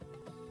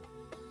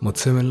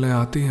मुझसे मिलने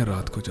आती है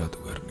रात को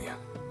जादूगरनिया।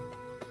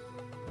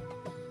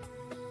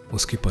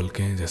 उसकी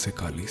पलकें जैसे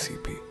काली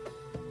सीपी,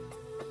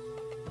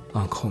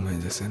 आंखों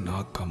में जैसे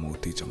नाग का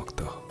मोती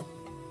चमकता हो।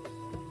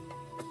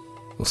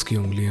 उसकी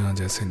उंगलियां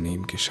जैसे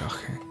नीम की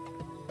शाखें,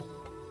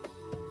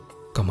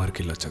 कमर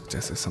की लचक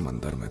जैसे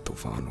समंदर में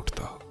तूफान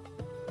उठता हो।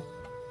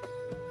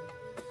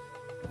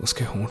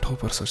 उसके होंठों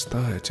पर सजता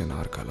है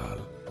चिनार का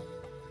लाल,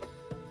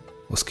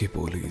 उसकी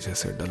बोली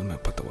जैसे डल में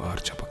पतवार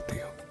छपकती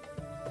हो।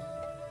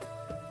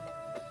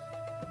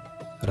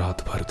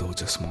 रात भर दो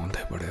जिस्म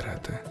औंधे पड़े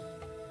रहते हैं,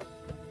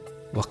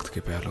 वक्त के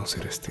प्यालों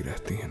से रिसती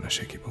रहती हैं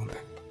नशे की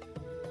बूंदें।